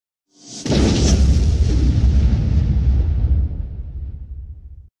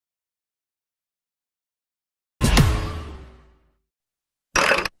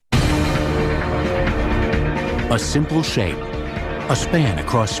simple shape, a span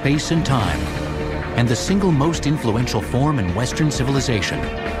across space and time, and the single most influential form in Western civilization,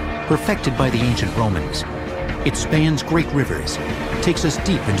 perfected by the ancient Romans. It spans great rivers, takes us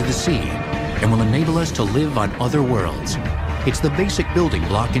deep into the sea, and will enable us to live on other worlds. It's the basic building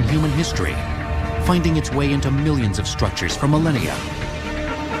block in human history, finding its way into millions of structures for millennia.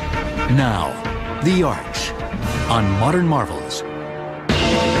 Now, the Arch, on Modern Marvels.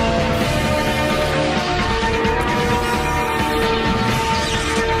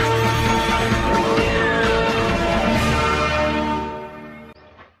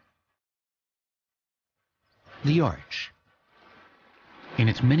 The Arch. In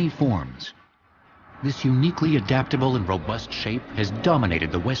its many forms, this uniquely adaptable and robust shape has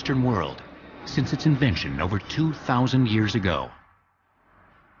dominated the Western world since its invention over 2,000 years ago.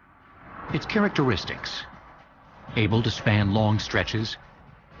 Its characteristics: able to span long stretches,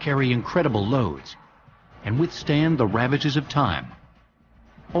 carry incredible loads, and withstand the ravages of time,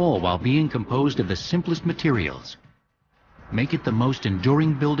 all while being composed of the simplest materials, make it the most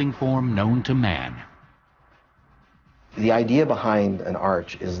enduring building form known to man. The idea behind an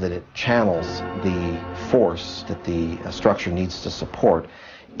arch is that it channels the force that the structure needs to support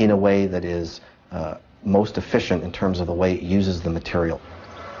in a way that is most efficient in terms of the way it uses the material.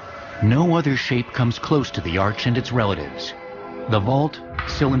 No other shape comes close to the arch and its relatives: the vault,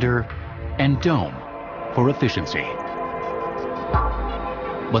 cylinder, and dome for efficiency.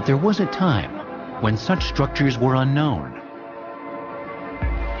 But there was a time when such structures were unknown.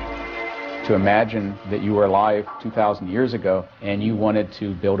 To imagine that you were alive 2,000 years ago and you wanted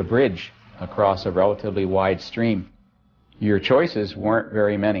to build a bridge across a relatively wide stream. Your choices weren't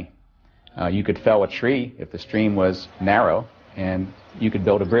very many. You could fell a tree if the stream was narrow, and you could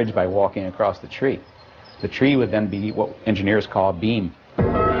build a bridge by walking across the tree. The tree would then be what engineers call a beam.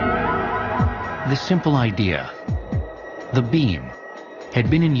 The simple idea, the beam, had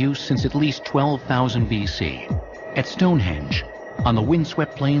been in use since at least 12,000 BC at Stonehenge, on the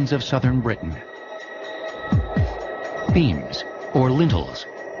windswept plains of southern Britain. Beams, or lintels,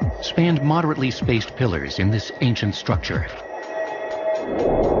 spanned moderately spaced pillars in this ancient structure.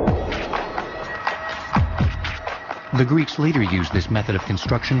 The Greeks later used this method of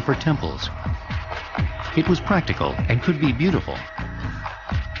construction for temples. It was practical and could be beautiful,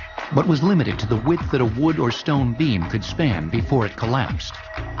 but was limited to the width that a wood or stone beam could span before it collapsed.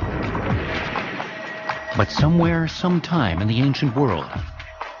 But somewhere, sometime in the ancient world,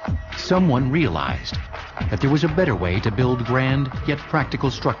 someone realized that there was a better way to build grand yet practical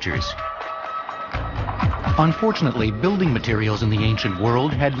structures. Unfortunately, building materials in the ancient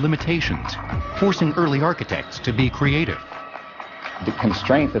world had limitations, forcing early architects to be creative. The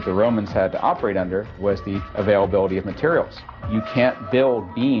constraint that the Romans had to operate under was the availability of materials. You can't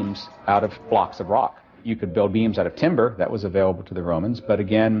build beams out of blocks of rock. You could build beams out of timber, that was available to the Romans, but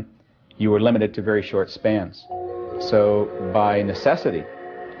again, you were limited to very short spans. So by necessity,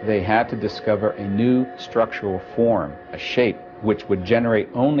 they had to discover a new structural form, a shape, which would generate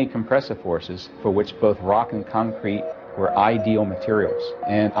only compressive forces for which both rock and concrete were ideal materials.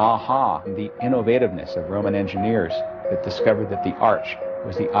 And aha, the innovativeness of Roman engineers that discovered that the arch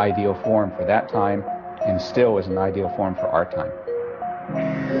was the ideal form for that time and still is an ideal form for our time.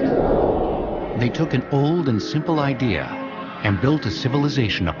 They took an old and simple idea and built a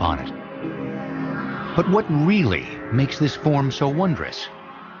civilization upon it. But what really makes this form so wondrous?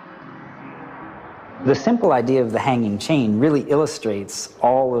 The simple idea of the hanging chain really illustrates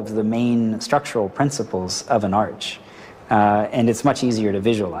all of the main structural principles of an arch. And it's much easier to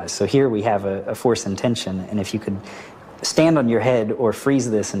visualize. So here we have a force and tension, and if you could stand on your head or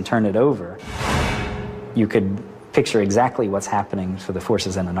freeze this and turn it over, you could picture exactly what's happening for the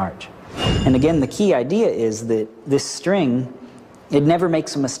forces in an arch. And again, the key idea is that this string, it never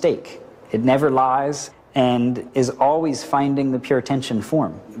makes a mistake. It never lies and is always finding the pure tension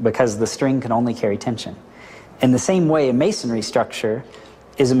form because the string can only carry tension. In the same way, a masonry structure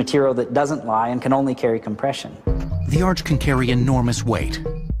is a material that doesn't lie and can only carry compression. The arch can carry enormous weight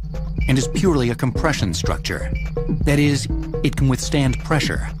and is purely a compression structure. That is, it can withstand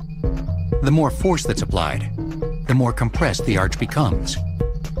pressure. The more force that's applied, the more compressed the arch becomes.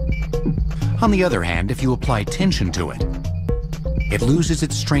 On the other hand, if you apply tension to it, it loses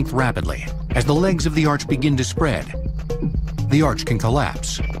its strength rapidly as the legs of the arch begin to spread. The arch can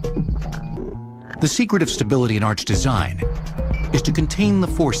collapse. The secret of stability in arch design is to contain the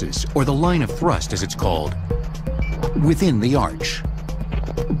forces, or the line of thrust as it's called, within the arch.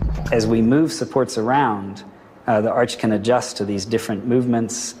 As we move supports around, The arch can adjust to these different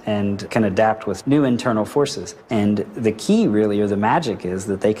movements and can adapt with new internal forces. And the key really, or the magic, is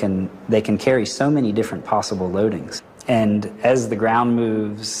that they can carry so many different possible loadings. And as the ground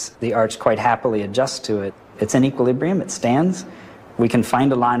moves, the arch quite happily adjusts to it. It's in equilibrium, it stands. We can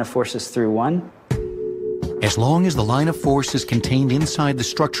find a line of forces through one. As long as the line of force is contained inside the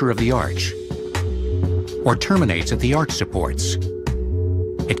structure of the arch, or terminates at the arch supports,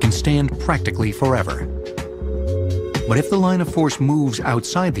 it can stand practically forever. But if the line of force moves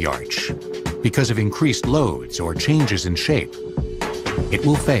outside the arch because of increased loads or changes in shape, it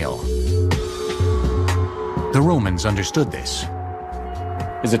will fail. The Romans understood this.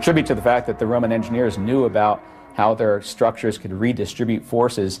 It's a tribute to the fact that the Roman engineers knew about how their structures could redistribute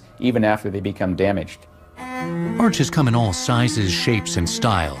forces even after they become damaged. Arches come in all sizes, shapes, and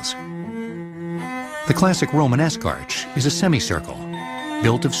styles. The classic Romanesque arch is a semicircle,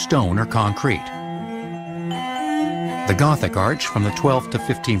 built of stone or concrete. The Gothic arch from the 12th to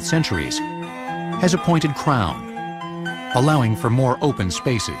 15th centuries has a pointed crown, allowing for more open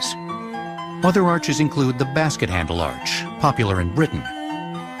spaces. Other arches include the basket handle arch, popular in Britain,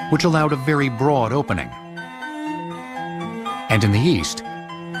 which allowed a very broad opening. And in the East,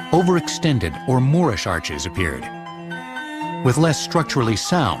 overextended or Moorish arches appeared, with less structurally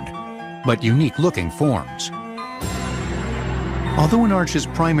sound, but unique-looking forms. Although an arch's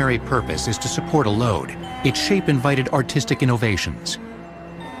primary purpose is to support a load, its shape invited artistic innovations.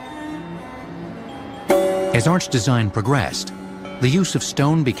 As arch design progressed, the use of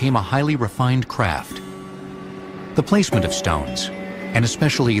stone became a highly refined craft. The placement of stones, and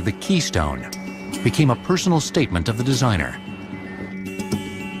especially the keystone, became a personal statement of the designer.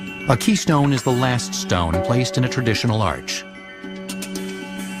 A keystone is the last stone placed in a traditional arch.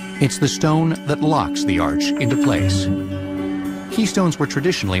 It's the stone that locks the arch into place. Keystones were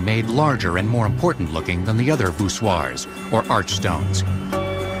traditionally made larger and more important looking than the other voussoirs, or arch stones.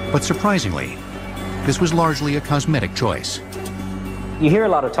 But surprisingly, this was largely a cosmetic choice. You hear a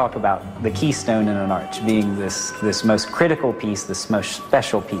lot of talk about the keystone in an arch being this most critical piece, this most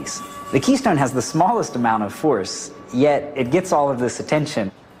special piece. The keystone has the smallest amount of force, yet it gets all of this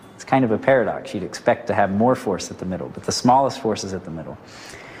attention. It's kind of a paradox. You'd expect to have more force at the middle, but the smallest force is at the middle.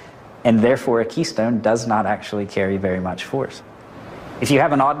 And therefore, a keystone does not actually carry very much force. If you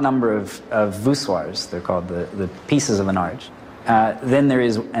have an odd number of voussoirs, they're called the pieces of an arch, then there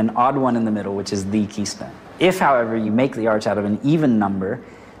is an odd one in the middle, which is the keystone. If, however, you make the arch out of an even number,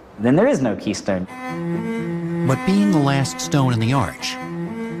 then there is no keystone. But being the last stone in the arch,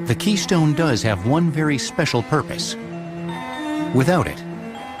 the keystone does have one very special purpose. Without it,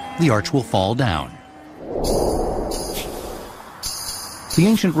 the arch will fall down. The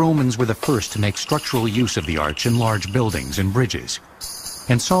ancient Romans were the first to make structural use of the arch in large buildings and bridges,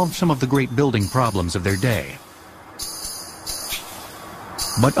 and solved some of the great building problems of their day.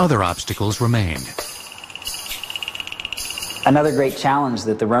 But other obstacles remained. Another great challenge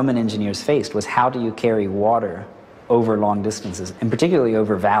that the Roman engineers faced was how do you carry water over long distances, and particularly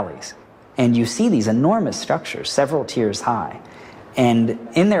over valleys. And you see these enormous structures, several tiers high. And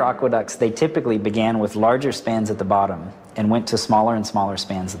in their aqueducts, they typically began with larger spans at the bottom and went to smaller and smaller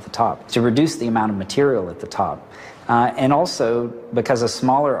spans at the top to reduce the amount of material at the top. And also because a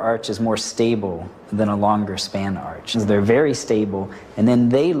smaller arch is more stable than a longer span arch. They're very stable, and then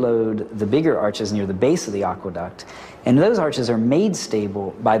they load the bigger arches near the base of the aqueduct, and those arches are made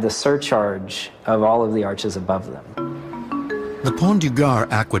stable by the surcharge of all of the arches above them. The Pont du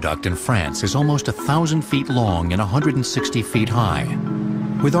Gard aqueduct in France is almost 1,000 feet long and 160 feet high,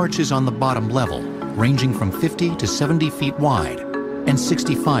 with arches on the bottom level ranging from 50 to 70 feet wide and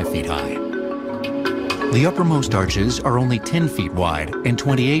 65 feet high. The uppermost arches are only 10 feet wide and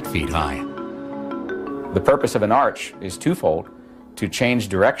 28 feet high. The purpose of an arch is twofold: to change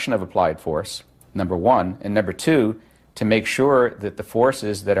direction of applied force, number one, and number two, to make sure that the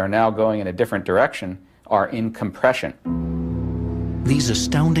forces that are now going in a different direction are in compression. These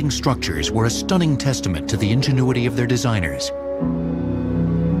astounding structures were a stunning testament to the ingenuity of their designers.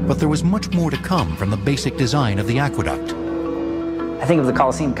 But there was much more to come from the basic design of the aqueduct. I think of the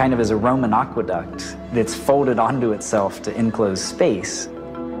Colosseum kind of as a Roman aqueduct that's folded onto itself to enclose space.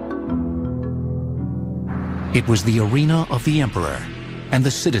 It was the arena of the emperor and the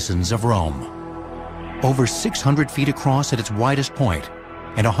citizens of Rome. Over 600 feet across at its widest point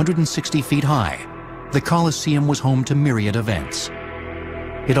and 160 feet high, the Colosseum was home to myriad events.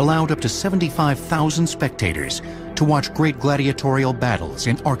 It allowed up to 75,000 spectators to watch great gladiatorial battles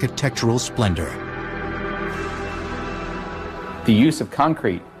in architectural splendor. The use of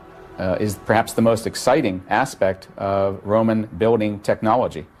concrete is perhaps the most exciting aspect of Roman building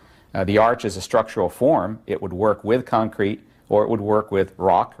technology. The arch is a structural form. It would work with concrete or it would work with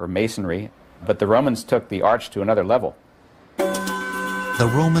rock or masonry, but the Romans took the arch to another level.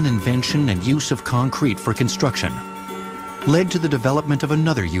 The Roman invention and use of concrete for construction led to the development of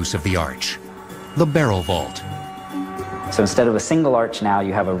another use of the arch, the barrel vault. So instead of a single arch now,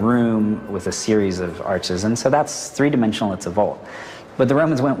 you have a room with a series of arches, and so that's three-dimensional, it's a vault. But the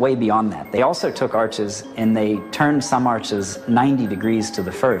Romans went way beyond that. They also took arches and they turned some arches 90 degrees to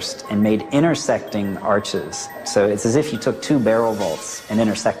the first and made intersecting arches. So it's as if you took two barrel vaults and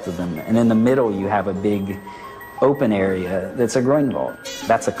intersected them, and in the middle you have a big open area that's a groin vault.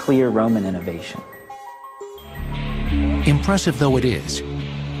 That's a clear Roman innovation. Impressive though it is,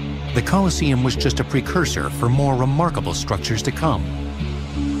 the Colosseum was just a precursor for more remarkable structures to come.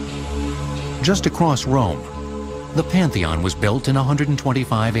 Just across Rome, the Pantheon was built in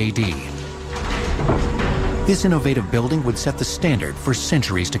 125 AD. This innovative building would set the standard for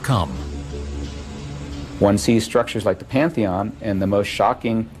centuries to come. One sees structures like the Pantheon, and the most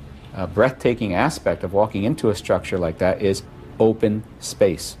shocking, breathtaking aspect of walking into a structure like that is open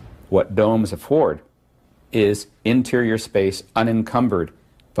space. What domes afford is interior space unencumbered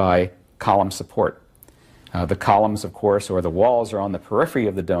by column support. The columns, of course, or the walls are on the periphery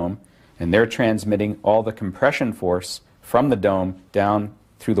of the dome, and they're transmitting all the compression force from the dome down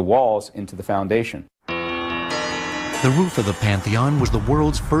through the walls into the foundation. The roof of the Pantheon was the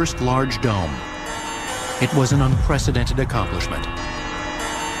world's first large dome. It was an unprecedented accomplishment.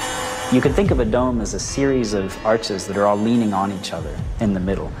 You could think of a dome as a series of arches that are all leaning on each other in the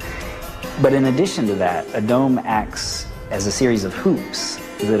middle. But in addition to that, a dome acts as a series of hoops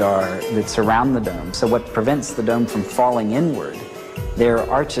that surround the dome. So what prevents the dome from falling inward, there are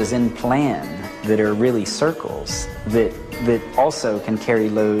arches in plan that are really circles that also can carry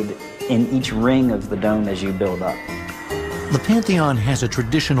load in each ring of the dome as you build up. The Pantheon has a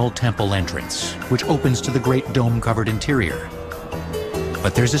traditional temple entrance, which opens to the great dome-covered interior.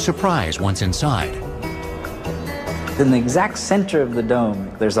 But there's a surprise once inside. In the exact center of the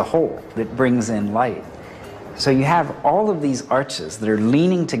dome, there's a hole that brings in light. So you have all of these arches that are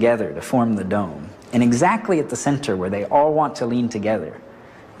leaning together to form the dome. And exactly at the center where they all want to lean together,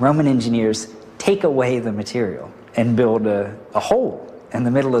 Roman engineers take away the material and build a hole in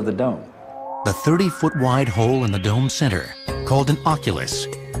the middle of the dome. The 30-foot wide hole in the dome's center, called an oculus,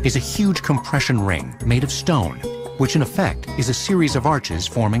 is a huge compression ring made of stone, which in effect is a series of arches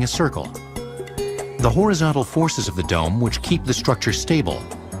forming a circle. The horizontal forces of the dome, which keep the structure stable,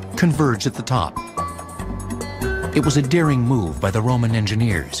 converge at the top. It was a daring move by the Roman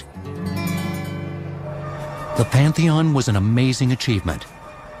engineers. The Pantheon was an amazing achievement.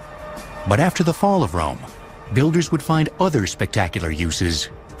 But after the fall of Rome, builders would find other spectacular uses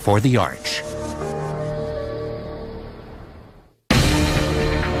for the arch.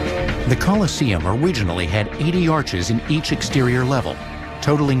 The Colosseum originally had 80 arches in each exterior level,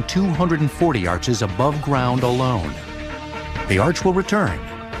 totaling 240 arches above ground alone. The arch will return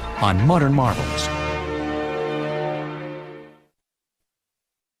on Modern Marvels.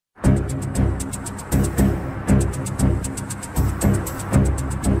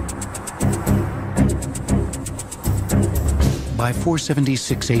 By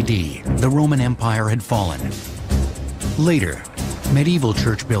 476 AD, the Roman Empire had fallen. Later, medieval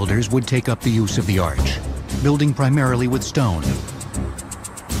church builders would take up the use of the arch, building primarily with stone.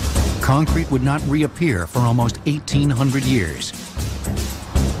 Concrete would not reappear for almost 1,800 years.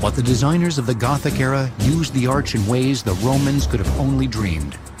 But the designers of the Gothic era used the arch in ways the Romans could have only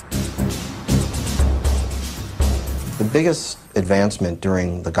dreamed. The biggest advancement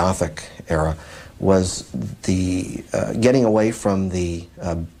during the Gothic era was the getting away from the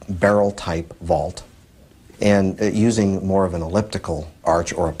barrel-type vault and using more of an elliptical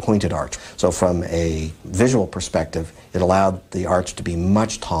arch or a pointed arch. So from a visual perspective, it allowed the arch to be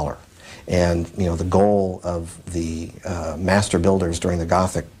much taller. And the goal of the master builders during the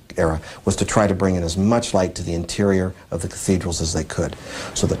Gothic era was to try to bring in as much light to the interior of the cathedrals as they could.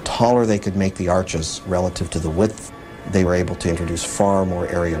 So the taller they could make the arches relative to the width, they were able to introduce far more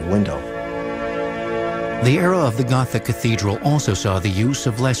area of window. The era of the Gothic cathedral also saw the use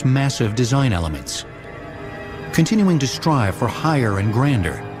of less massive design elements. Continuing to strive for higher and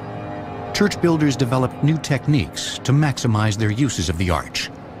grander, church builders developed new techniques to maximize their uses of the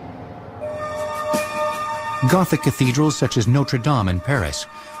arch. Gothic cathedrals such as Notre Dame in Paris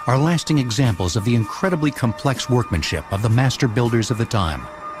are lasting examples of the incredibly complex workmanship of the master builders of the time.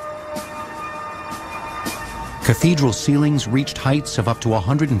 Cathedral ceilings reached heights of up to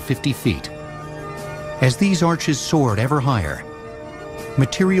 150 feet. As these arches soared ever higher,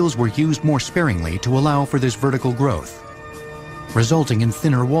 materials were used more sparingly to allow for this vertical growth. resulting in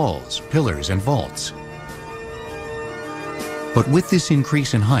thinner walls, pillars, and vaults. But with this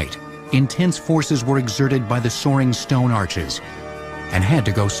increase in height, intense forces were exerted by the soaring stone arches and had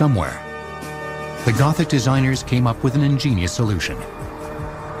to go somewhere. The Gothic designers came up with an ingenious solution.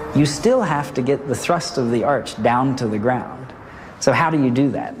 You still have to get the thrust of the arch down to the ground. So how do you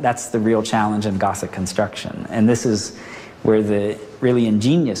do that? That's the real challenge in Gothic construction. And this is where the really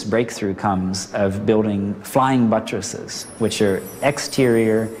ingenious breakthrough comes of building flying buttresses, which are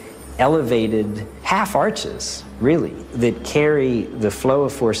exterior, elevated half arches, really, that carry the flow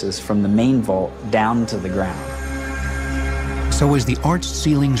of forces from the main vault down to the ground. So as the arched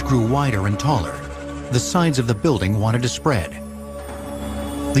ceilings grew wider and taller, the sides of the building wanted to spread.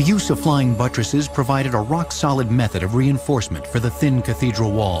 The use of flying buttresses provided a rock-solid method of reinforcement for the thin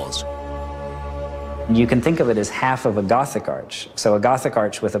cathedral walls. You can think of it as half of a Gothic arch. So a Gothic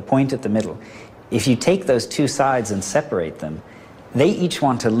arch with a point at the middle. If you take those two sides and separate them, they each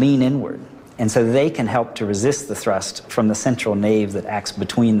want to lean inward. And so they can help to resist the thrust from the central nave that acts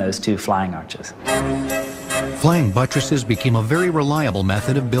between those two flying arches. Flying buttresses became a very reliable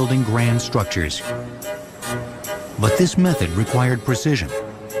method of building grand structures. But this method required precision.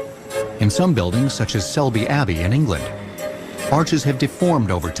 In some buildings, such as Selby Abbey in England, arches have deformed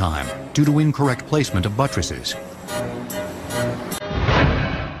over time due to incorrect placement of buttresses.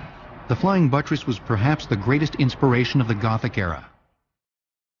 The flying buttress was perhaps the greatest inspiration of the Gothic era.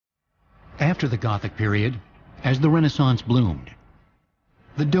 After the Gothic period, as the Renaissance bloomed,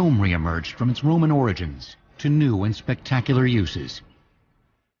 the dome re-emerged from its Roman origins to new and spectacular uses.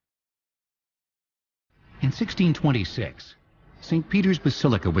 In 1626, St. Peter's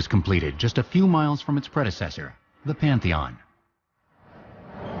Basilica was completed just a few miles from its predecessor, the Pantheon.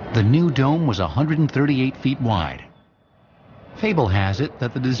 The new dome was 138 feet wide. Fable has it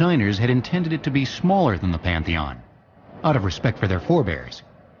that the designers had intended it to be smaller than the Pantheon, out of respect for their forebears.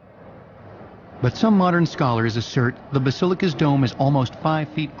 But some modern scholars assert the Basilica's dome is almost 5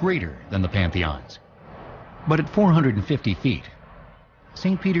 feet greater than the Pantheon's. But at 450 feet,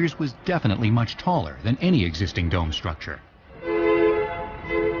 St. Peter's was definitely much taller than any existing dome structure.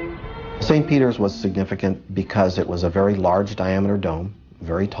 St. Peter's was significant because it was a very large diameter dome,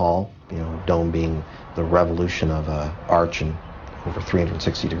 very tall, dome being the revolution of an arch in over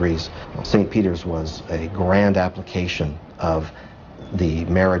 360 degrees. St. Peter's was a grand application of the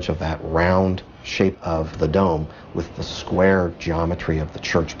marriage of that round shape of the dome with the square geometry of the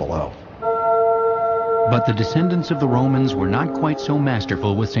church below. But the descendants of the Romans were not quite so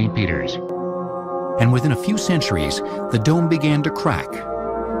masterful with St. Peter's. And within a few centuries, the dome began to crack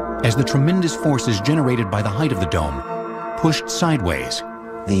as the tremendous forces generated by the height of the dome pushed sideways.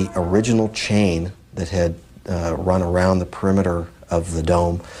 The original chain that had run around the perimeter of the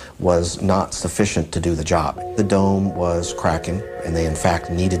dome was not sufficient to do the job. The dome was cracking, and they in fact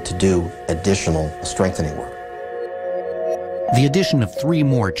needed to do additional strengthening work. The addition of 3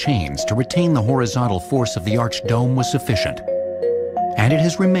 more chains to retain the horizontal force of the arched dome was sufficient, and it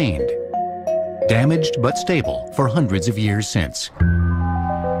has remained, damaged but stable for hundreds of years since.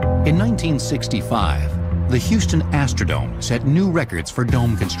 In 1965, the Houston Astrodome set new records for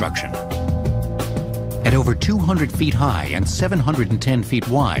dome construction. At over 200 feet high and 710 feet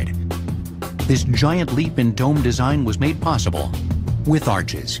wide, this giant leap in dome design was made possible with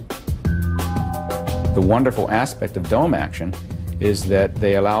arches. The wonderful aspect of dome action is that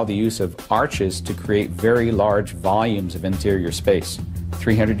they allow the use of arches to create very large volumes of interior space.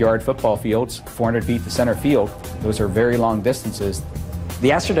 300-yard football fields, 400 feet to center field, those are very long distances. The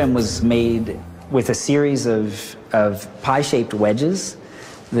Astrodome was made with a series of pie-shaped wedges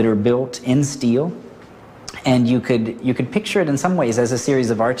that are built in steel, and you could picture it in some ways as a series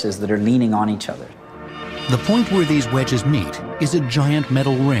of arches that are leaning on each other. The point where these wedges meet is a giant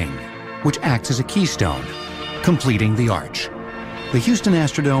metal ring, which acts as a keystone, completing the arch. The Houston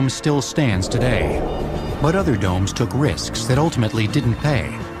Astrodome still stands today, but other domes took risks that ultimately didn't pay.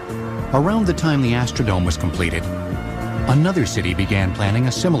 Around the time the Astrodome was completed, another city began planning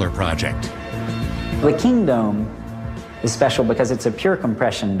a similar project. The King Dome is special because it's a pure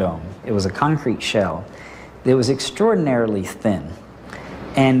compression dome. It was a concrete shell that was extraordinarily thin.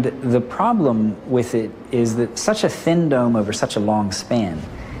 And the problem with it is that such a thin dome over such a long span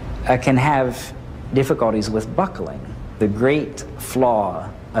can have difficulties with buckling, the great flaw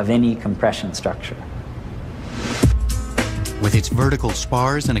of any compression structure. With its vertical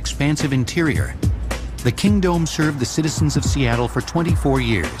spars and expansive interior, the King Dome served the citizens of Seattle for 24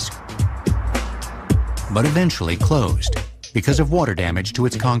 years, but eventually closed because of water damage to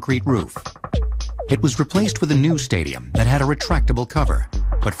its concrete roof. It was replaced with a new stadium that had a retractable cover,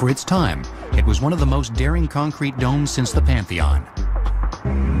 but for its time, it was one of the most daring concrete domes since the Pantheon.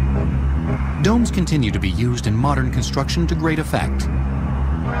 Domes continue to be used in modern construction to great effect.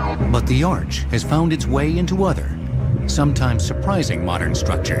 But the arch has found its way into other, sometimes surprising modern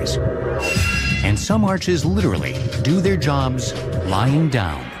structures. And some arches literally do their jobs lying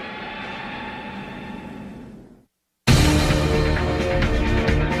down.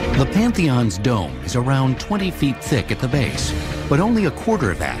 The Pantheon's dome is around 20 feet thick at the base, but only a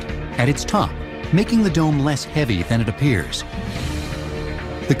quarter of that at its top, making the dome less heavy than it appears.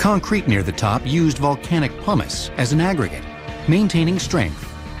 The concrete near the top used volcanic pumice as an aggregate, maintaining strength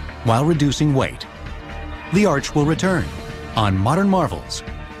while reducing weight. The arch will return on Modern Marvels,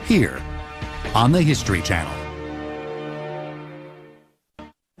 here on the History Channel.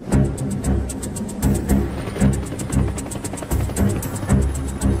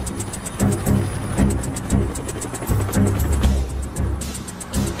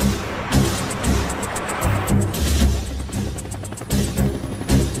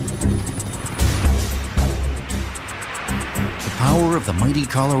 The mighty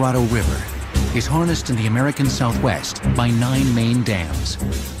Colorado River is harnessed in the American Southwest by 9 main dams.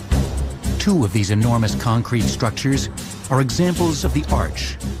 2 of these enormous concrete structures are examples of the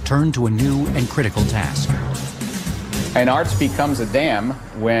arch turned to a new and critical task. An arch becomes a dam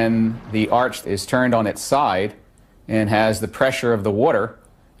when the arch is turned on its side and has the pressure of the water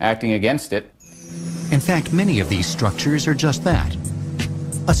acting against it. In fact, many of these structures are just that,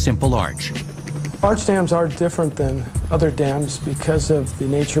 a simple arch. Arch dams are different than other dams because of the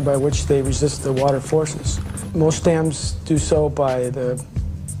nature by which they resist the water forces. Most dams do so by the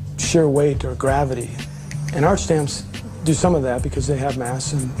sheer weight or gravity. And arch dams do some of that because they have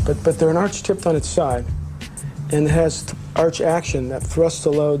mass, but they're an arch tipped on its side, and it has arch action that thrusts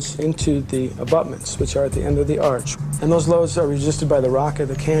the loads into the abutments, which are at the end of the arch. And those loads are resisted by the rock of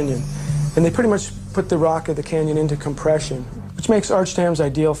the canyon. And they pretty much put the rock of the canyon into compression, which makes arch dams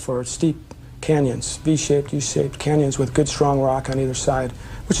ideal for steep canyons, V-shaped, U-shaped canyons with good strong rock on either side,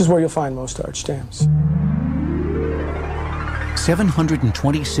 which is where you'll find most arch dams.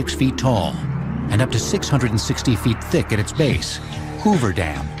 726 feet tall and up to 660 feet thick at its base, Hoover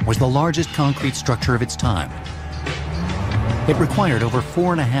Dam was the largest concrete structure of its time. It required over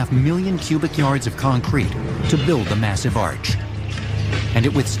 4.5 million cubic yards of concrete to build the massive arch. And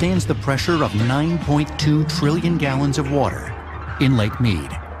it withstands the pressure of 9.2 trillion gallons of water in Lake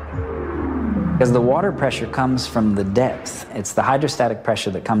Mead. Because the water pressure comes from the depth. It's the hydrostatic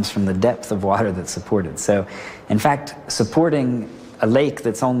pressure that comes from the depth of water that's supported. So, in fact, supporting a lake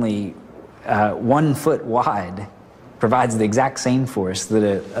that's only 1 foot wide provides the exact same force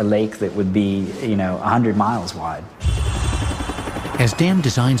that a lake that would be, 100 miles wide. As dam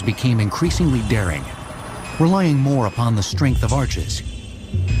designs became increasingly daring, relying more upon the strength of arches,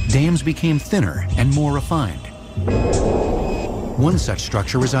 dams became thinner and more refined. One such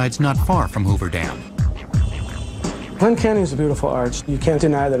structure resides not far from Hoover Dam. Glen Canyon is a beautiful arch. You can't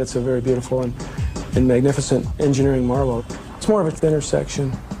deny that it's a very beautiful and magnificent engineering marvel. It's more of a thinner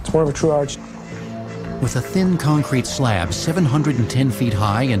section. It's more of a true arch. With a thin concrete slab 710 feet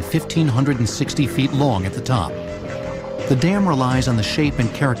high and 1,560 feet long at the top, the dam relies on the shape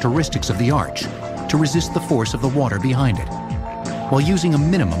and characteristics of the arch to resist the force of the water behind it, while using a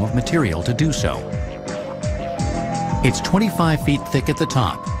minimum of material to do so. It's 25 feet thick at the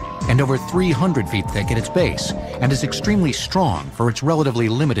top and over 300 feet thick at its base, and is extremely strong for its relatively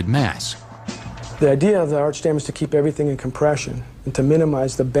limited mass. The idea of the arch dam is to keep everything in compression and to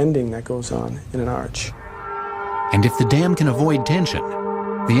minimize the bending that goes on in an arch. And if the dam can avoid tension,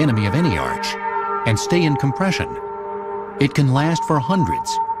 the enemy of any arch, and stay in compression, it can last for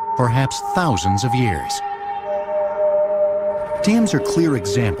hundreds, perhaps thousands of years. Dams are clear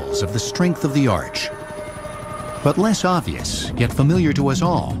examples of the strength of the arch. But less obvious, yet familiar to us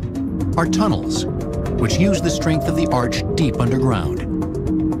all, are tunnels, which use the strength of the arch deep underground.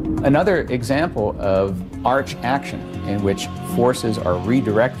 Another example of arch action in which forces are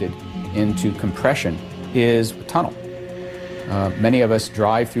redirected into compression is a tunnel. Many of us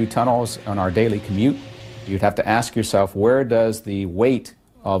drive through tunnels on our daily commute. You'd have to ask yourself, where does the weight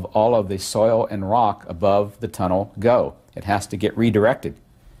of all of the soil and rock above the tunnel go? It has to get redirected.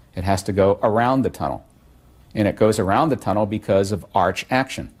 It has to go around the tunnel. And it goes around the tunnel because of arch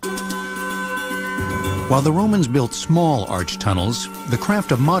action. While the Romans built small arch tunnels, the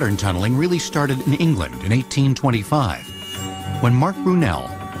craft of modern tunneling really started in England in 1825, when Mark Brunel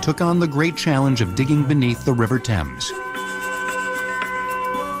took on the great challenge of digging beneath the River Thames.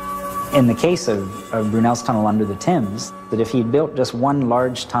 In the case of Brunel's tunnel under the Thames, that if he'd built just one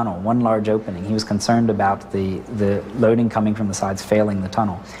large tunnel, one large opening, he was concerned about the loading coming from the sides failing the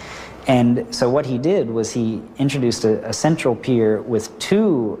tunnel. And so what he did was he introduced a central pier with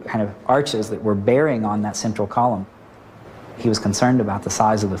two kind of arches that were bearing on that central column. He was concerned about the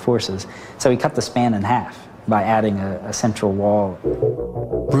size of the forces, so he cut the span in half by adding a central wall.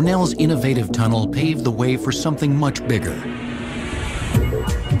 Brunel's innovative tunnel paved the way for something much bigger.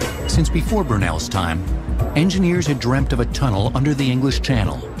 Since before Brunel's time, engineers had dreamt of a tunnel under the English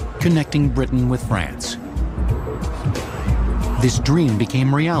Channel, connecting Britain with France. This dream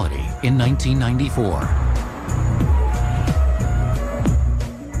became reality in 1994.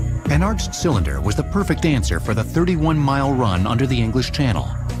 An arched cylinder was the perfect answer for the 31-mile run under the English Channel,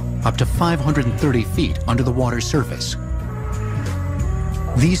 up to 530 feet under the water's surface.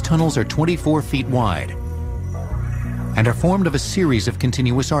 These tunnels are 24 feet wide and are formed of a series of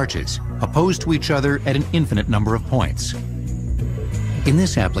continuous arches, opposed to each other at an infinite number of points. In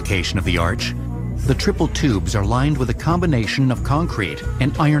this application of the arch, the triple tubes are lined with a combination of concrete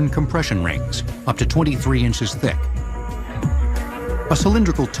and iron compression rings, up to 23 inches thick. A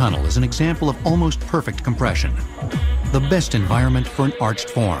cylindrical tunnel is an example of almost perfect compression, the best environment for an arched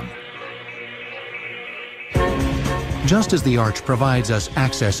form. Just as the arch provides us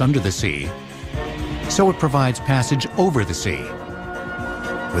access under the sea, so it provides passage over the sea.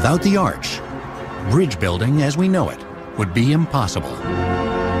 Without the arch, bridge building as we know it would be impossible.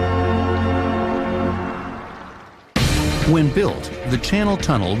 When built, the Channel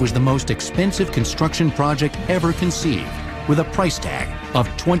Tunnel was the most expensive construction project ever conceived, with a price tag of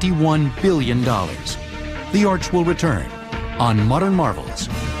 $21 billion. The arch will return on Modern Marvels,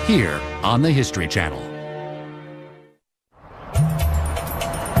 here on the History Channel.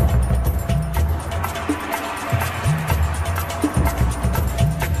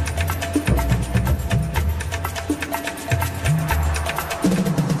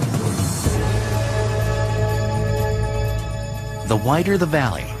 The wider the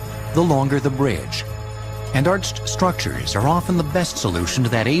valley, the longer the bridge. And arched structures are often the best solution to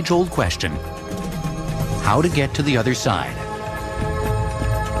that age-old question, how to get to the other side.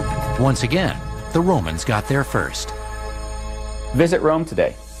 Once again, the Romans got there first. Visit Rome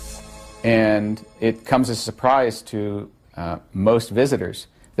today, and it comes as a surprise to most visitors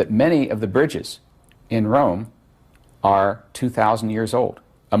that many of the bridges in Rome are 2,000 years old.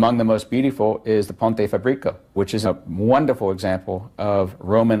 Among the most beautiful is the Ponte Fabricio, which is a wonderful example of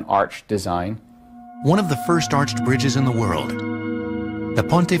Roman arch design. One of the first arched bridges in the world, the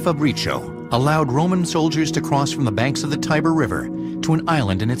Ponte Fabricio allowed Roman soldiers to cross from the banks of the Tiber River to an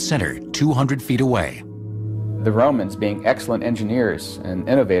island in its center, 200 feet away. The Romans, being excellent engineers and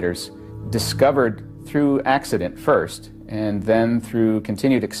innovators, discovered through accident first, and then through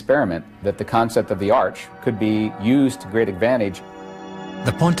continued experiment, that the concept of the arch could be used to great advantage.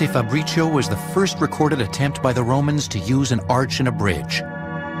 The Ponte Fabricio was the first recorded attempt by the Romans to use an arch in a bridge.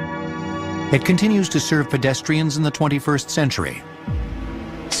 It continues to serve pedestrians in the 21st century.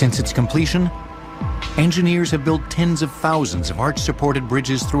 Since its completion, engineers have built tens of thousands of arch-supported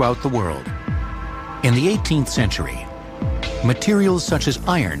bridges throughout the world. In the 18th century, materials such as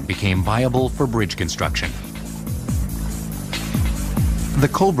iron became viable for bridge construction. The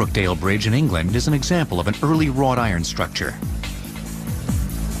Coalbrookdale Bridge in England is an example of an early wrought iron structure.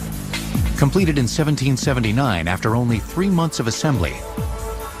 Completed in 1779 after only 3 months of assembly,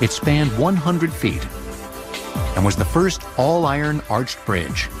 it spanned 100 feet and was the first all-iron arched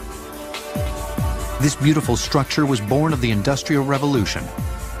bridge. This beautiful structure was born of the Industrial Revolution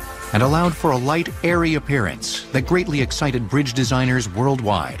and allowed for a light, airy appearance that greatly excited bridge designers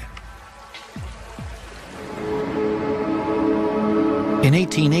worldwide. In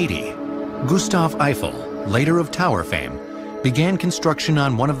 1880, Gustave Eiffel, later of tower fame, began construction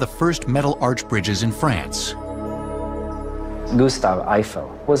on one of the first metal arch bridges in France. Gustave Eiffel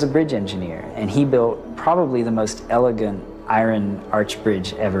was a bridge engineer, and he built probably the most elegant iron arch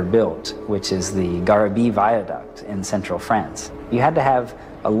bridge ever built, which is the Garabit Viaduct in central France. You had to have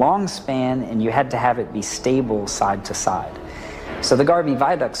a long span, and you had to have it be stable side to side. So the Garabit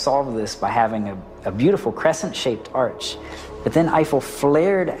Viaduct solved this by having a beautiful crescent-shaped arch, but then Eiffel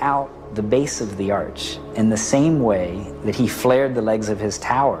flared out the base of the arch in the same way that he flared the legs of his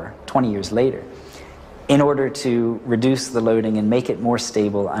tower 20 years later in order to reduce the loading and make it more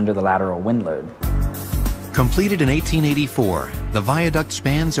stable under the lateral wind load. Completed in 1884, the viaduct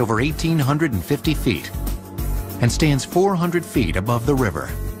spans over 1,850 feet and stands 400 feet above the river.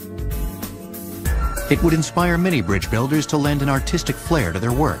 It would inspire many bridge builders to lend an artistic flair to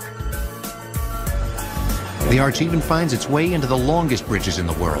their work. The arch even finds its way into the longest bridges in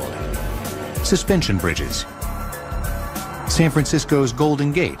the world, suspension bridges. San Francisco's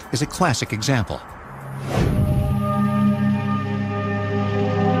Golden Gate is a classic example.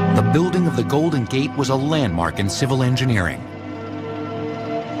 The building of the Golden Gate was a landmark in civil engineering.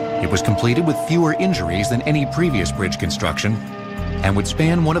 It was completed with fewer injuries than any previous bridge construction and would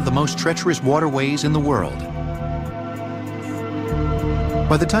span one of the most treacherous waterways in the world.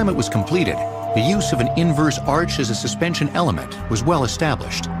 By the time it was completed, the use of an inverse arch as a suspension element was well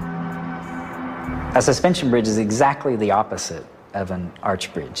established. A suspension bridge is exactly the opposite of an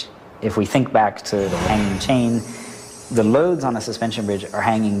arch bridge. If we think back to the hanging chain, the loads on a suspension bridge are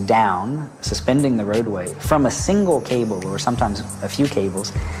hanging down, suspending the roadway from a single cable or sometimes a few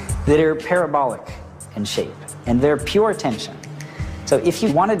cables that are parabolic in shape, and they're pure tension. So if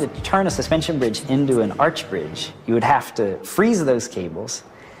you wanted to turn a suspension bridge into an arch bridge, you would have to freeze those cables,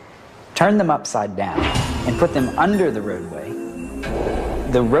 turn them upside down, and put them under the roadway.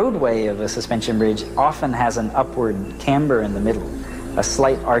 The roadway of a suspension bridge often has an upward camber in the middle, a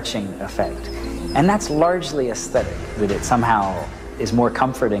slight arching effect. And that's largely aesthetic, that it somehow is more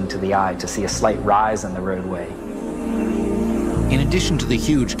comforting to the eye to see a slight rise in the roadway. In addition to the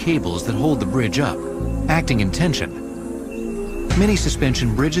huge cables that hold the bridge up, acting in tension, many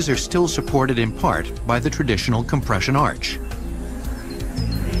suspension bridges are still supported in part by the traditional compression arch.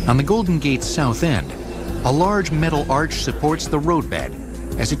 On the Golden Gate's south end, a large metal arch supports the roadbed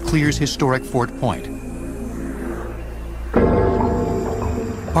as it clears historic Fort Point.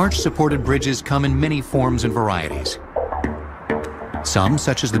 Arch-supported bridges come in many forms and varieties. Some,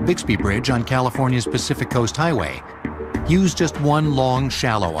 such as the Bixby Bridge on California's Pacific Coast Highway, use just one long,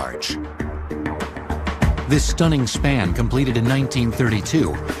 shallow arch. This stunning span, completed in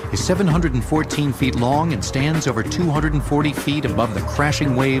 1932, is 714 feet long and stands over 240 feet above the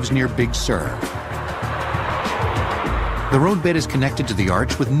crashing waves near Big Sur. The roadbed is connected to the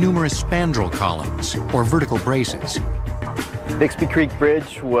arch with numerous spandrel columns, or vertical braces. Bixby Creek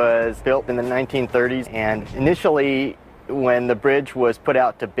Bridge was built in the 1930s, and initially when the bridge was put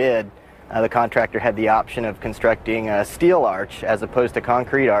out to bid, the contractor had the option of constructing a steel arch as opposed to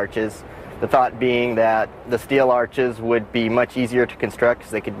concrete arches, the thought being that the steel arches would be much easier to construct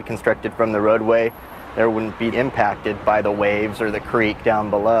because they could be constructed from the roadway. They wouldn't be impacted by the waves or the creek down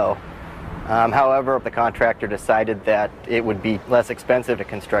below. However, the contractor decided that it would be less expensive to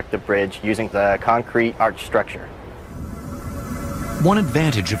construct the bridge using the concrete arch structure. One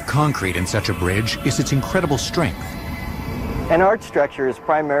advantage of concrete in such a bridge is its incredible strength. An arch structure is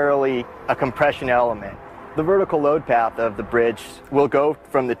primarily a compression element. The vertical load path of the bridge will go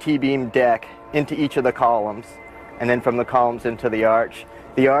from the T-beam deck into each of the columns, and then from the columns into the arch.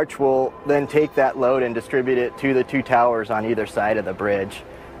 The arch will then take that load and distribute it to the two towers on either side of the bridge.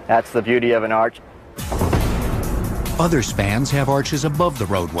 That's the beauty of an arch. Other spans have arches above the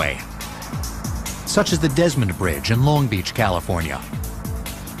roadway, such as the Desmond Bridge in Long Beach, California.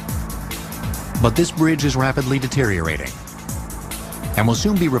 But this bridge is rapidly deteriorating and will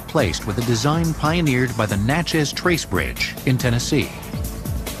soon be replaced with a design pioneered by the Natchez Trace Bridge in Tennessee.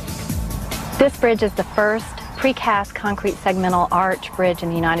 This bridge is the first precast concrete segmental arch bridge in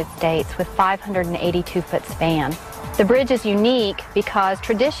the United States with 582-foot span. The bridge is unique because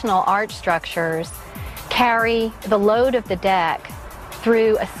traditional arch structures carry the load of the deck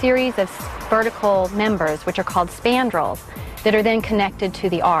through a series of vertical members, which are called spandrels, that are then connected to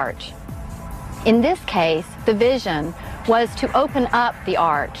the arch. In this case, the vision was to open up the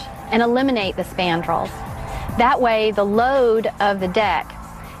arch and eliminate the spandrels. That way, the load of the deck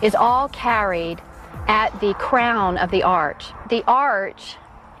is all carried at the crown of the arch. The arch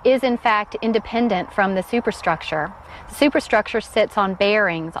is in fact independent from the superstructure. The superstructure sits on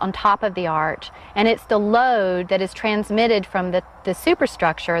bearings on top of the arch, and it's the load that is transmitted from the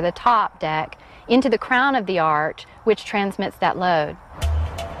superstructure, the top deck, into the crown of the arch, which transmits that load.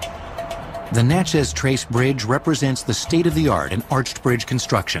 The Natchez Trace Bridge represents the state-of-the-art in arched bridge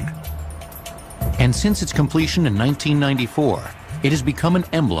construction. And since its completion in 1994, it has become an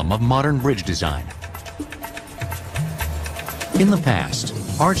emblem of modern bridge design. In the past,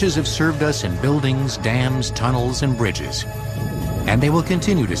 arches have served us in buildings, dams, tunnels, and bridges. And they will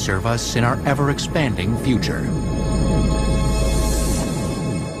continue to serve us in our ever-expanding future.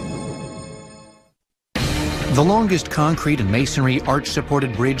 The longest concrete and masonry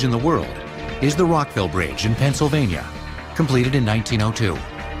arch-supported bridge in the world is the Rockville Bridge in Pennsylvania, completed in 1902.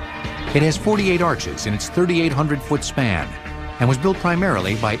 It has 48 arches in its 3,800-foot span and was built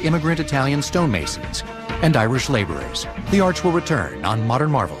primarily by immigrant Italian stonemasons and Irish laborers. The arch will return on Modern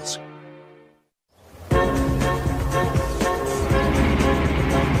Marvels.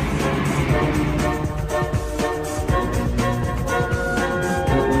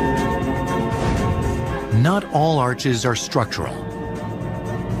 Not all arches are structural.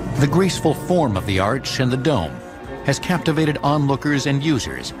 The graceful form of the arch and the dome has captivated onlookers and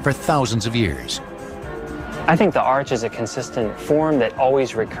users for thousands of years. I think the arch is a consistent form that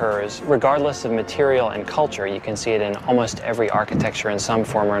always recurs, regardless of material and culture. You can see it in almost every architecture in some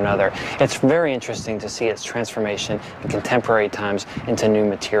form or another. It's very interesting to see its transformation in contemporary times into new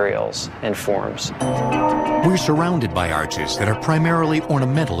materials and forms. We're surrounded by arches that are primarily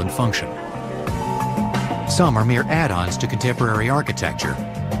ornamental in function. Some are mere add-ons to contemporary architecture,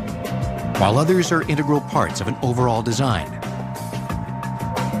 while others are integral parts of an overall design.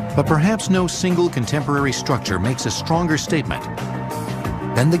 But perhaps no single contemporary structure makes a stronger statement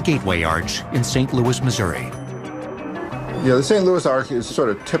than the Gateway Arch in St. Louis, Missouri. Yeah, the St. Louis Arch is sort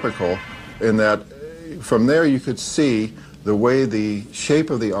of typical in that from there you could see the way the shape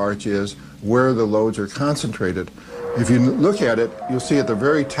of the arch is, where the loads are concentrated. If you look at it, you'll see at the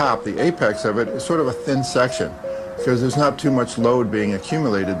very top, the apex of it is sort of a thin section because there's not too much load being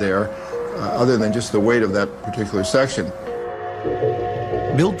accumulated there other than just the weight of that particular section.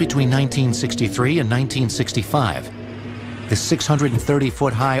 Built between 1963 and 1965, the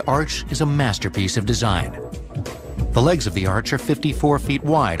 630-foot-high arch is a masterpiece of design. The legs of the arch are 54 feet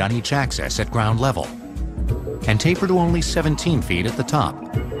wide on each axis at ground level and taper to only 17 feet at the top.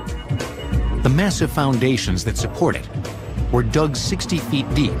 The massive foundations that support it were dug 60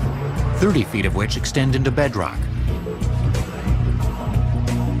 feet deep, 30 feet of which extend into bedrock.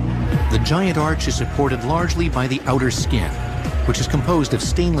 The giant arch is supported largely by the outer skin, which is composed of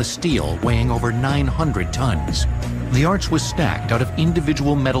stainless steel weighing over 900 tons. The arch was stacked out of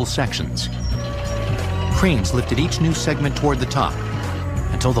individual metal sections. Cranes lifted each new segment toward the top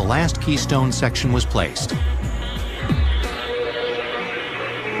until the last keystone section was placed.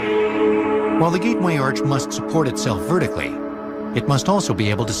 While the Gateway Arch must support itself vertically, it must also be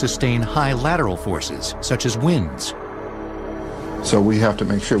able to sustain high lateral forces, such as winds. So we have to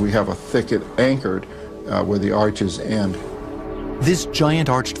make sure we have a thicket anchored where the arches end. This giant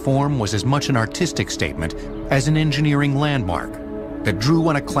arched form was as much an artistic statement as an engineering landmark that drew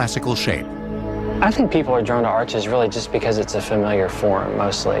on a classical shape. I think people are drawn to arches really just because it's a familiar form,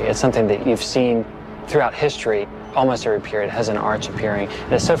 mostly. It's something that you've seen throughout history. Almost every period has an arch appearing,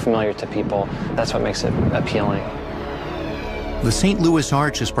 and it's so familiar to people. That's what makes it appealing. The St. Louis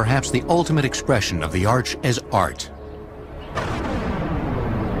Arch is perhaps the ultimate expression of the arch as art.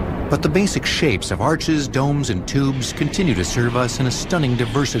 But the basic shapes of arches, domes, and tubes continue to serve us in a stunning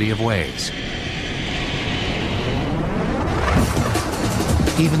diversity of ways.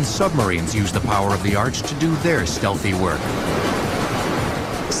 Even submarines use the power of the arch to do their stealthy work.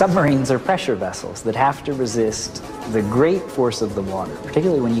 Submarines are pressure vessels that have to resist the great force of the water,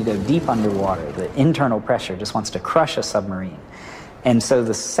 particularly when you go deep underwater. The internal pressure just wants to crush a submarine. And so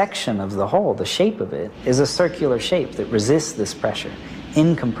the section of the hull, the shape of it, is a circular shape that resists this pressure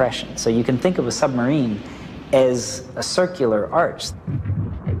in compression. So you can think of a submarine as a circular arch.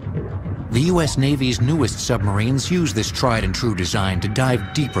 The U.S. Navy's newest submarines use this tried and true design to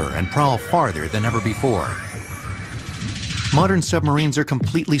dive deeper and prowl farther than ever before. Modern submarines are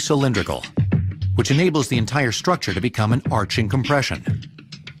completely cylindrical, which enables the entire structure to become an arch in compression.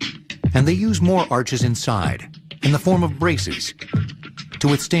 And they use more arches inside, in the form of braces, to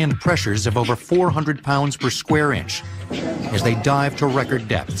withstand pressures of over 400 pounds per square inch as they dive to record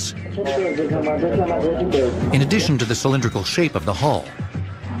depths. In addition to the cylindrical shape of the hull,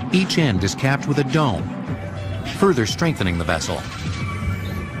 each end is capped with a dome, further strengthening the vessel.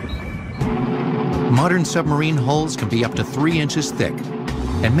 Modern submarine hulls can be up to 3 inches thick,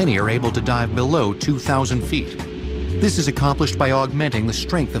 and many are able to dive below 2,000 feet. This is accomplished by augmenting the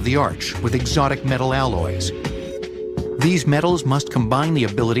strength of the arch with exotic metal alloys. These metals must combine the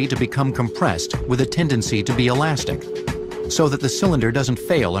ability to become compressed with a tendency to be elastic, so that the cylinder doesn't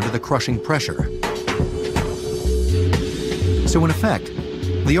fail under the crushing pressure. So in effect,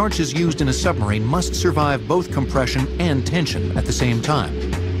 the arches used in a submarine must survive both compression and tension at the same time.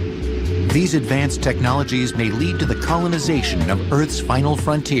 These advanced technologies may lead to the colonization of Earth's final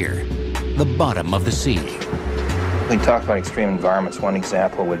frontier, the bottom of the sea. When we talk about extreme environments, one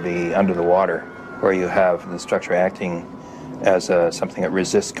example would be under the water, where you have the structure acting as something that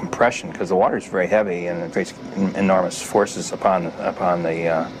resists compression, because the water is very heavy and it creates enormous forces upon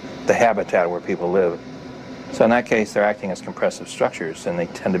the habitat where people live. So in that case, they're acting as compressive structures, and they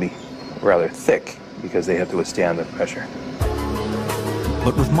tend to be rather thick because they have to withstand the pressure.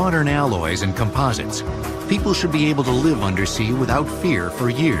 But with modern alloys and composites, people should be able to live undersea without fear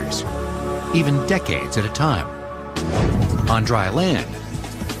for years, even decades at a time. On dry land,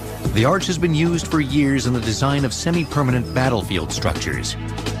 the arch has been used for years in the design of semi-permanent battlefield structures,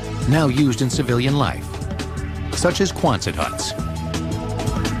 now used in civilian life, such as Quonset huts.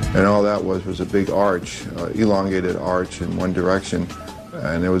 And all that was a big arch, elongated arch in one direction,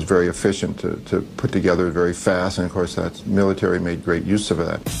 and it was very efficient to put together very fast, and of course that military made great use of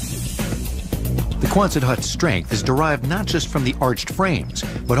that. The Quonset hut's strength is derived not just from the arched frames,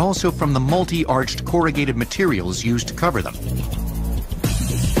 but also from the multi-arched corrugated materials used to cover them.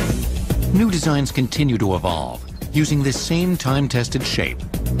 New designs continue to evolve, using this same time-tested shape.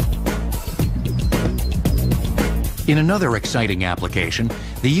 In another exciting application,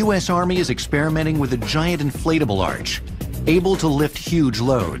 the U.S. Army is experimenting with a giant inflatable arch, able to lift huge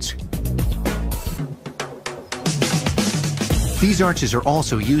loads. These arches are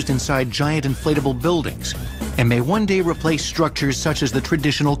also used inside giant inflatable buildings and may one day replace structures such as the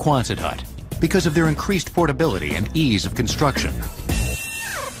traditional Quonset hut because of their increased portability and ease of construction.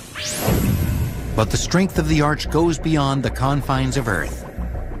 But the strength of the arch goes beyond the confines of Earth.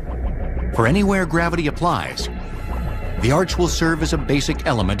 For anywhere gravity applies, the arch will serve as a basic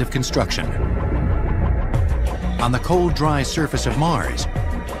element of construction. On the cold, dry surface of Mars,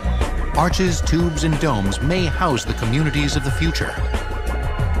 arches, tubes, and domes may house the communities of the future.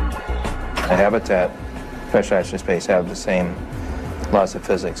 The habitat, pressurized space, have the same laws of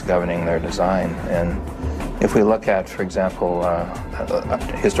physics governing their design. And if we look at, for example,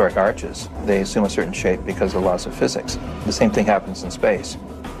 historic arches, they assume a certain shape because of the laws of physics. The same thing happens in space.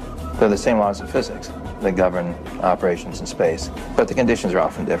 They're the same laws of physics that govern operations in space, but the conditions are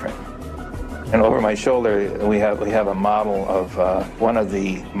often different. And over my shoulder, we have a model of one of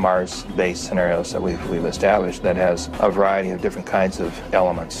the Mars-based scenarios that we've established that has a variety of different kinds of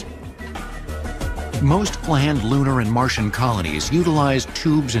elements. Most planned lunar and Martian colonies utilize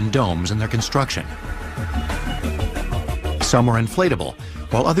tubes and domes in their construction. Some are inflatable,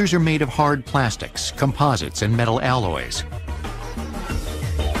 while others are made of hard plastics, composites, and metal alloys.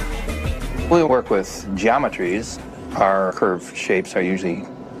 We work with geometries. Our curved shapes are usually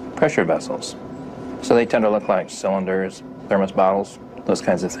pressure vessels. So they tend to look like cylinders, thermos bottles, those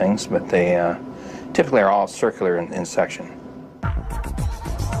kinds of things, but they typically are all circular in section.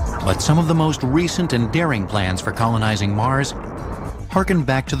 But some of the most recent and daring plans for colonizing Mars harken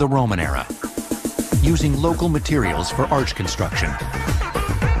back to the Roman era, using local materials for arch construction.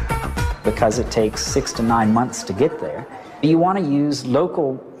 Because it takes 6 to 9 months to get there, you want to use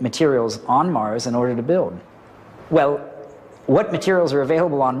local materials on Mars in order to build. Well, what materials are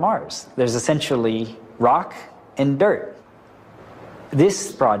available on Mars? There's essentially rock and dirt.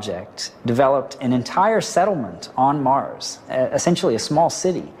 This project developed an entire settlement on Mars, essentially a small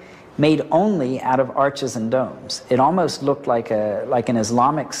city, made only out of arches and domes. It almost looked like an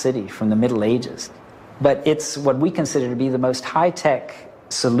Islamic city from the Middle Ages. But it's what we consider to be the most high-tech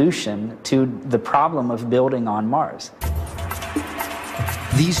solution to the problem of building on Mars.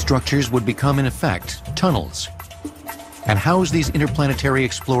 These structures would become, in effect, tunnels, and house these interplanetary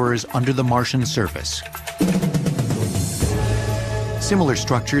explorers under the Martian surface. Similar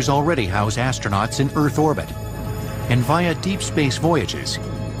structures already house astronauts in Earth orbit, and via deep space voyages,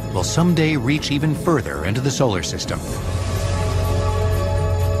 will someday reach even further into the solar system.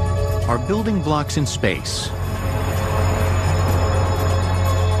 Our building blocks in space,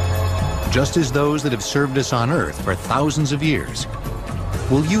 just as those that have served us on Earth for thousands of years,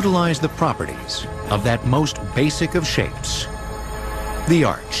 will utilize the properties of that most basic of shapes, the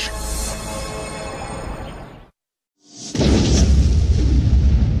arch.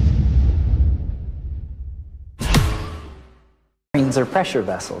 Submarines are pressure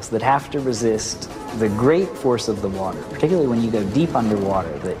vessels that have to resist the great force of the water, particularly when you go deep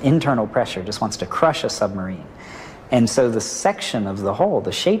underwater. The internal pressure just wants to crush a submarine. And so the section of the hull,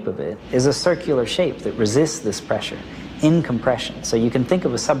 the shape of it, is a circular shape that resists this pressure in compression. So you can think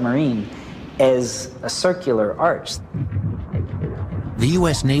of a submarine as a circular arch. The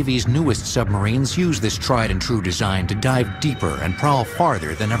U.S. Navy's newest submarines use this tried and true design to dive deeper and prowl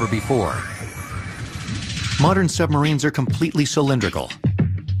farther than ever before. Modern submarines are completely cylindrical,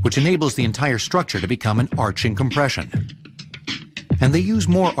 which enables the entire structure to become an arch in compression. And they use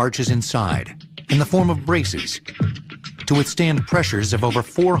more arches inside, in the form of braces, to withstand pressures of over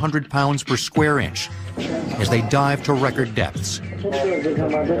 400 pounds per square inch as they dive to record depths.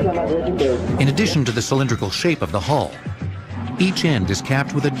 In addition to the cylindrical shape of the hull, each end is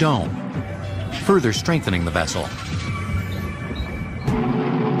capped with a dome, further strengthening the vessel.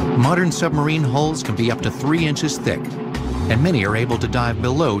 Modern submarine hulls can be up to 3 inches thick, and many are able to dive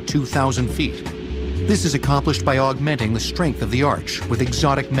below 2,000 feet. This is accomplished by augmenting the strength of the arch with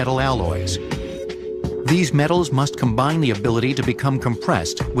exotic metal alloys. These metals must combine the ability to become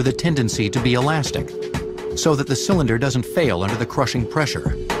compressed with a tendency to be elastic, so that the cylinder doesn't fail under the crushing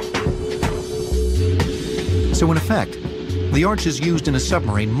pressure. So in effect, The arches used in a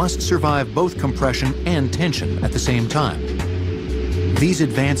submarine must survive both compression and tension at the same time. These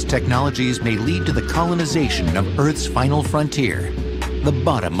advanced technologies may lead to the colonization of Earth's final frontier, the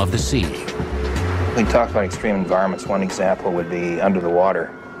bottom of the sea. When we talk about extreme environments, one example would be under the water,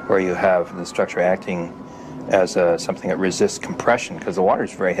 where you have the structure acting as something that resists compression, because the water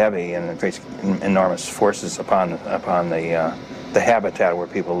is very heavy and it creates enormous forces upon the habitat where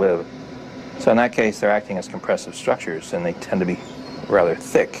people live. So in that case, they're acting as compressive structures, and they tend to be rather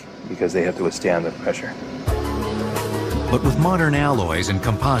thick because they have to withstand the pressure. But with modern alloys and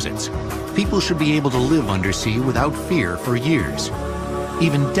composites, people should be able to live undersea without fear for years,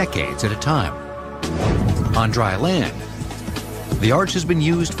 even decades at a time. On dry land, the arch has been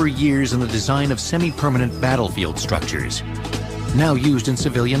used for years in the design of semi-permanent battlefield structures, now used in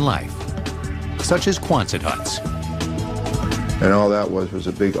civilian life, such as Quonset huts. And all that was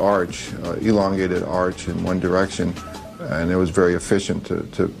a big arch, elongated arch in one direction, and it was very efficient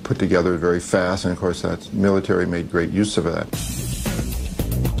to put together very fast, and of course that military made great use of that.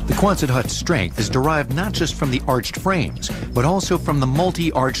 The Quonset hut's strength is derived not just from the arched frames, but also from the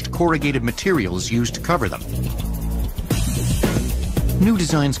multi-arched corrugated materials used to cover them. New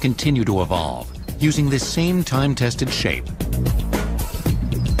designs continue to evolve, using this same time-tested shape.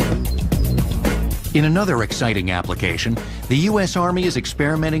 In another exciting application, the U.S. Army is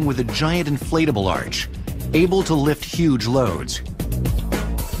experimenting with a giant inflatable arch, able to lift huge loads.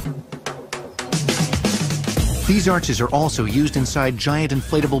 These arches are also used inside giant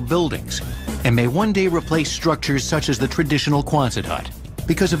inflatable buildings and may one day replace structures such as the traditional Quonset hut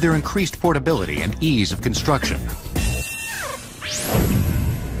because of their increased portability and ease of construction.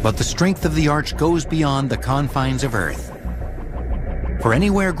 But the strength of the arch goes beyond the confines of Earth. For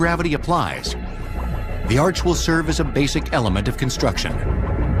anywhere gravity applies, the arch will serve as a basic element of construction.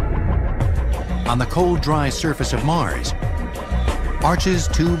 On the cold, dry surface of Mars, arches,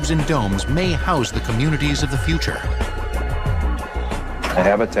 tubes, and domes may house the communities of the future. The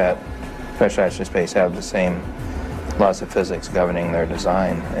habitat, pressurized space, have the same laws of physics governing their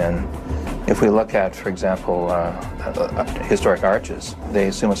design. And if we look at, for example, historic arches, they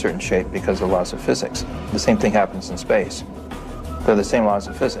assume a certain shape because of laws of physics. The same thing happens in space. They're the same laws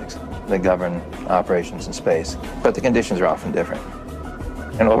of physics that govern operations in space, but the conditions are often different.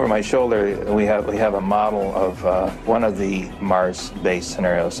 And over my shoulder, we have a model of one of the Mars-based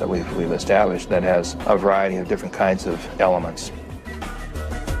scenarios that we've established that has a variety of different kinds of elements.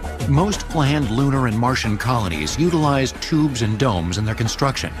 Most planned lunar and Martian colonies utilize tubes and domes in their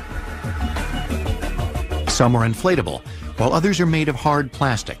construction. Some are inflatable, while others are made of hard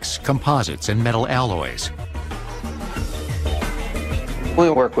plastics, composites, and metal alloys. We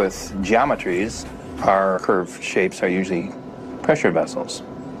work with geometries. Our curved shapes are usually pressure vessels.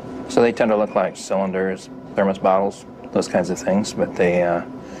 So they tend to look like cylinders, thermos bottles, those kinds of things, but they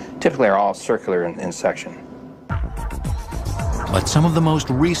typically are all circular in section. But some of the most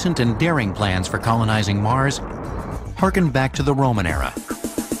recent and daring plans for colonizing Mars harken back to the Roman era,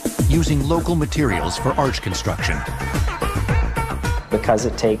 using local materials for arch construction. Because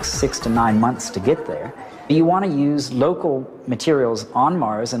it takes 6 to 9 months to get there, you want to use local materials on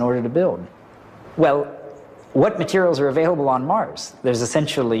Mars in order to build. Well, what materials are available on Mars? There's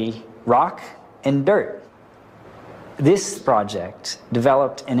essentially rock and dirt. This project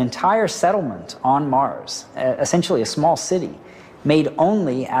developed an entire settlement on Mars, essentially a small city, made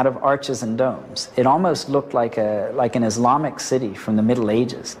only out of arches and domes. It almost looked like an Islamic city from the Middle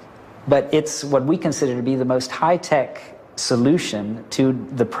Ages. But it's what we consider to be the most high-tech solution to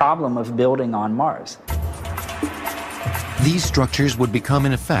the problem of building on Mars. These structures would become,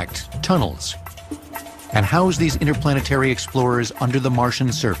 in effect, tunnels, and house these interplanetary explorers under the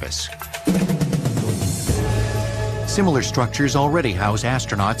Martian surface. Similar structures already house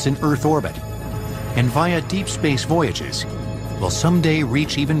astronauts in Earth orbit, and via deep space voyages, will someday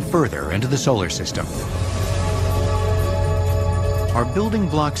reach even further into the solar system. Our building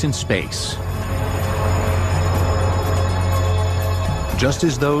blocks in space, just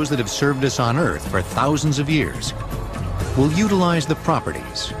as those that have served us on Earth for thousands of years, will utilize the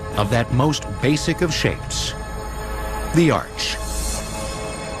properties of that most basic of shapes, the arch.